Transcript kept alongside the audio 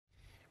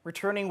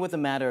Returning with a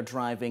matter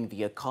driving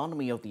the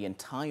economy of the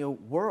entire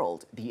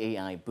world, the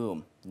AI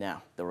boom.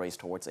 Now, the race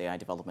towards AI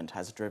development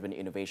has driven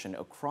innovation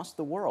across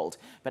the world,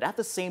 but at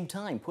the same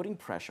time putting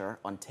pressure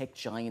on tech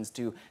giants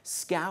to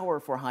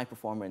scour for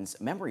high-performance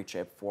memory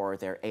chip for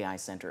their AI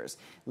centers,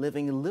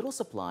 leaving little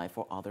supply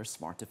for other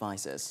smart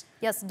devices.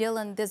 Yes,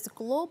 Dylan, this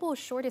global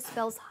shortage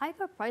spells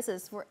hyper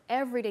prices for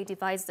everyday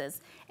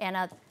devices,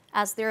 and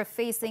as they're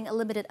facing a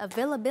limited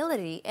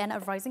availability and a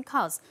rising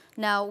cost.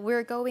 Now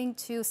we're going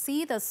to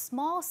see the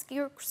small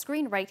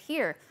screen right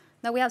here.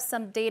 Now we have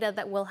some data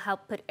that will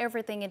help put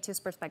everything into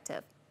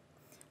perspective.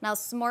 Now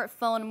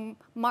smartphone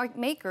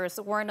makers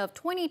warn of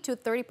 20 to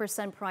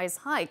 30% price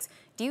hikes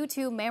due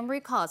to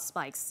memory cost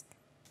spikes.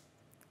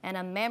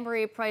 And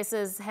memory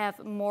prices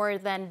have more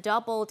than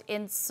doubled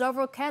in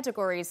several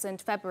categories in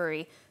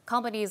February.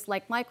 Companies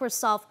like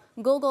Microsoft,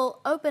 Google,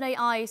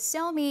 OpenAI,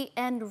 Xiaomi,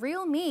 and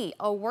Realme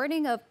are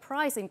warning of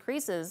price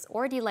increases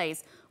or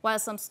delays, while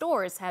some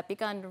stores have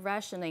begun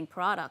rationing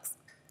products.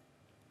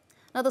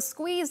 Now, the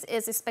squeeze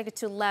is expected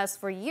to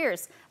last for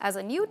years, as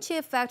the new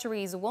chip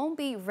factories won't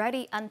be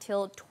ready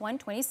until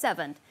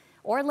 2027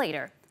 or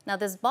later. Now,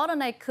 this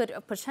bottleneck could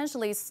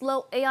potentially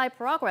slow AI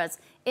progress,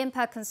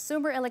 impact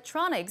consumer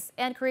electronics,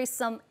 and create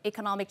some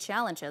economic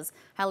challenges,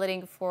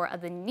 highlighting for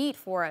the need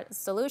for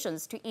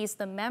solutions to ease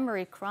the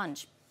memory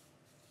crunch.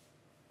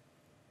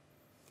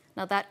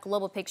 Now, that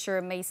global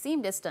picture may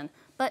seem distant,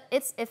 but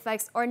its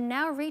effects are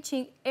now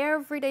reaching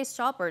everyday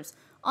shoppers.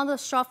 On the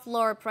shop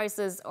floor,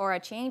 prices are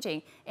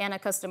changing, and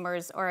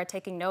customers are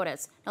taking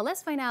notice. Now,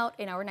 let's find out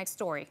in our next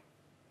story.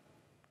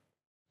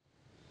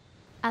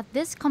 At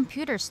this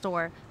computer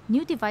store,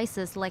 new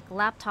devices like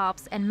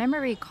laptops and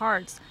memory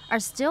cards are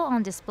still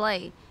on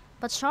display,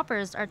 but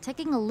shoppers are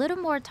taking a little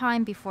more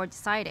time before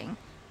deciding,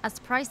 as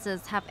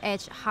prices have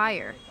edged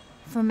higher.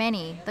 For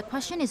many, the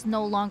question is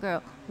no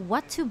longer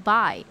what to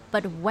buy,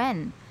 but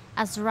when,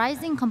 as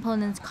rising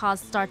components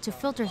costs start to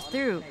filter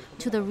through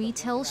to the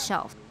retail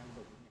shelf.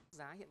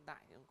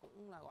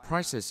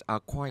 Prices are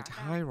quite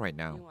high right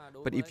now,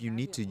 but if you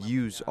need to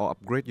use or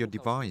upgrade your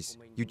device,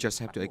 you just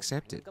have to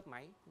accept it.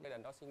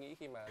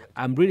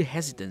 I'm really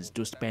hesitant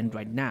to spend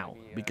right now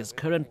because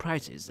current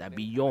prices are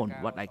beyond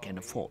what I can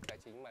afford.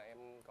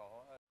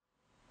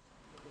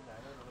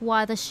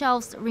 While the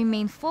shelves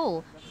remain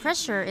full,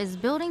 pressure is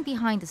building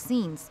behind the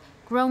scenes.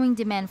 Growing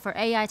demand for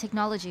AI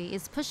technology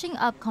is pushing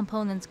up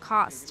components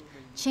cost,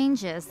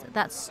 changes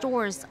that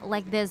stores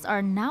like this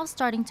are now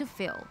starting to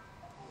feel.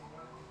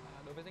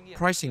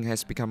 Pricing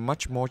has become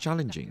much more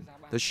challenging.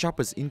 The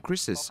sharpest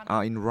increases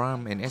are in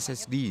RAM and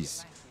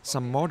SSDs.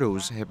 Some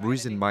models have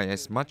risen by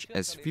as much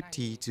as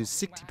 50 to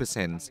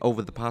 60%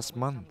 over the past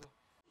month.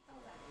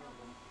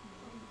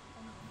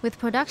 With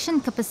production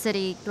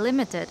capacity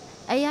limited,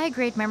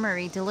 AI-grade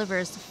memory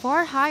delivers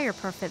far higher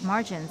profit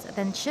margins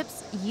than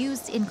chips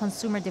used in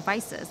consumer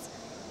devices.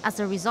 As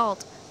a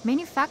result,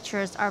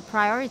 manufacturers are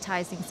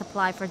prioritizing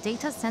supply for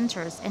data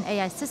centers and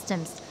AI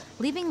systems,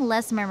 leaving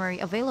less memory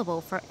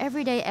available for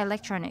everyday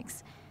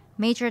electronics.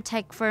 Major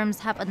tech firms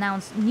have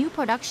announced new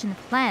production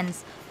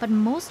plans, but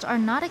most are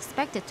not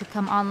expected to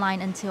come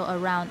online until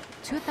around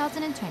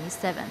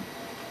 2027.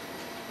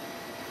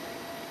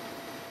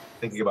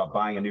 Thinking about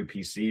buying a new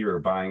PC or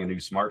buying a new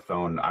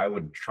smartphone, I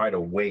would try to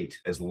wait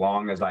as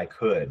long as I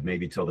could,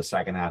 maybe till the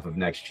second half of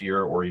next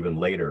year or even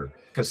later,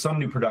 because some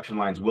new production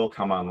lines will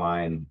come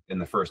online in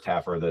the first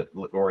half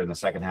or in the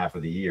second half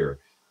of the year.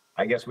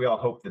 I guess we all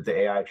hope that the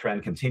AI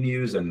trend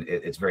continues, and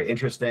it's very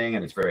interesting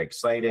and it's very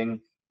exciting.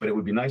 But it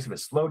would be nice if it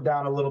slowed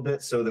down a little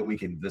bit so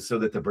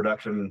that the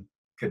production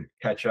could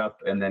catch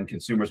up, and then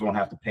consumers won't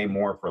have to pay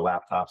more for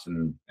laptops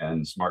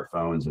and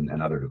smartphones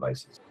and other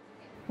devices.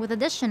 With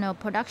additional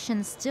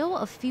production still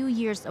a few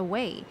years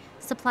away,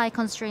 supply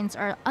constraints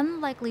are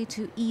unlikely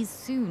to ease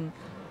soon.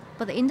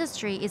 But the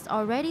industry is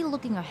already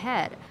looking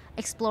ahead,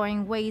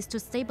 exploring ways to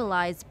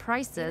stabilize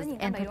prices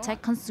and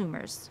protect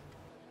consumers.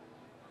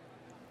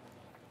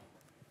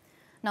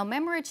 Now,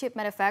 memory chip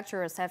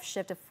manufacturers have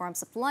shifted from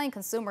supplying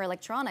consumer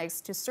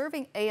electronics to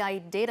serving AI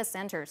data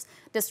centers,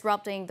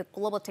 disrupting the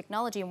global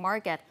technology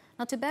market.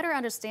 Now, to better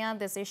understand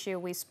this issue,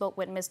 we spoke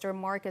with Mr.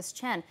 Marcus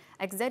Chen,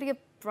 Executive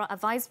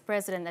Vice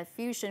President at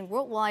Fusion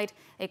Worldwide,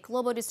 a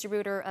global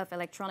distributor of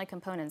electronic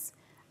components.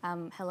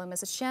 Hello,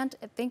 Mrs. Chen.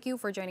 Thank you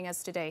for joining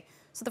us today.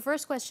 So the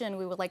first question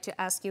we would like to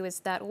ask you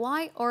is that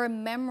why are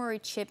memory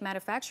chip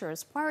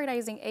manufacturers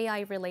prioritizing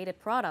AI-related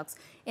products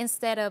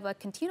instead of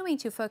continuing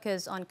to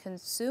focus on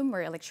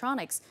consumer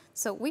electronics,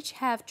 so which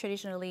have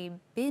traditionally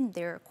been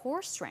their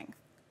core strength?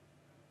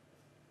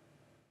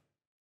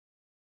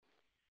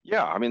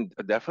 Yeah, I mean,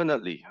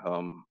 definitely.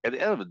 At the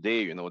end of the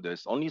day,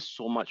 there's only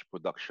so much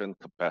production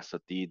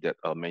capacity that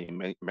a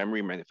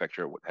memory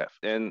manufacturer would have.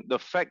 And the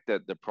fact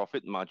that the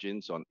profit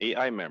margins on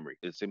AI memory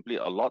is simply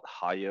a lot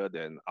higher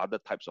than other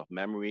types of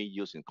memory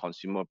used in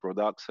consumer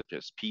products, such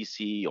as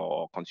PC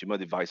or consumer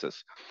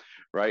devices,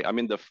 right? I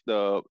mean,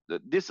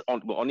 this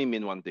will only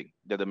mean one thing,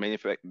 that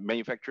the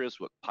manufacturers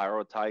would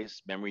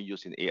prioritize memory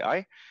used in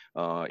AI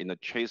in a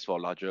chase for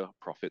larger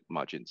profit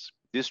margins.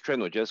 this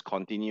trend will just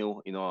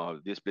continue.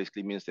 This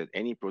basically means that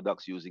any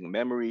products using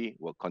memory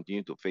will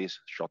continue to face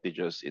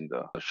shortages in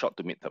the short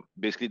to mid term.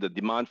 Basically, the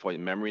demand for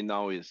memory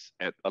now is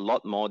at a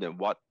lot more than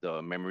what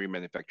the memory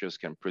manufacturers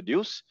can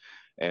produce.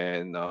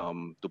 And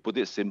to put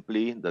it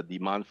simply, the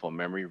demand for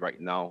memory right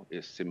now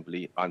is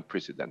simply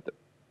unprecedented.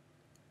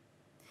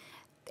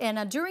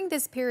 And during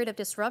this period of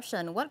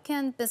disruption, what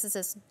can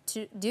businesses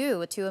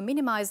do to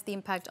minimize the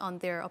impact on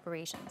their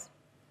operations?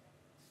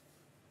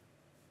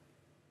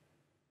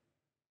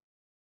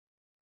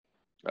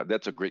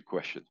 That's a great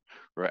question,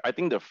 right? I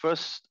think the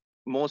first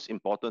most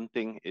important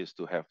thing is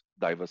to have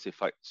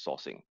diversified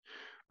sourcing,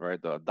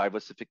 right? The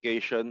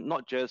diversification,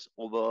 not just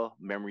over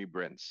memory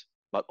brands,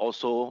 but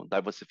also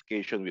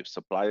diversification with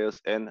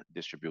suppliers and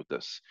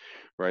distributors,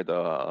 right?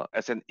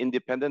 As an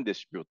independent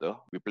distributor,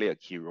 we play a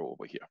key role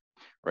over here,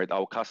 right?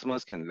 Our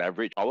customers can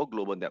leverage our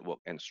global network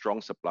and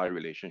strong supply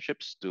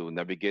relationships to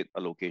navigate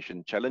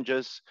allocation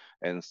challenges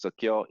and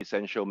secure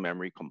essential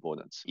memory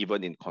components,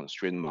 even in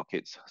constrained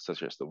markets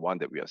such as the one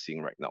that we are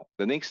seeing right now.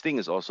 The next thing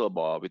is also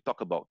we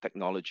talk about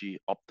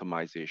technology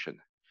optimization.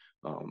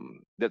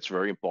 That's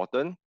very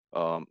important.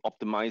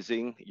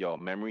 Optimizing your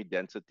memory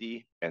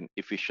density and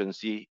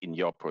efficiency in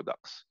your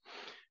products.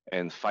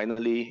 And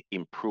finally,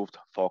 improved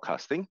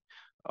forecasting,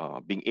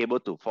 being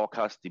able to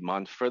forecast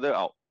demand further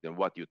out than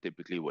what you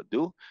typically would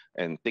do,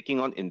 and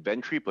taking on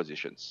inventory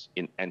positions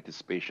in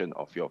anticipation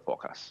of your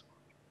forecast.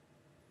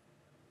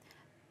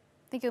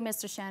 Thank you,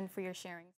 Mr. Shan, for your sharing.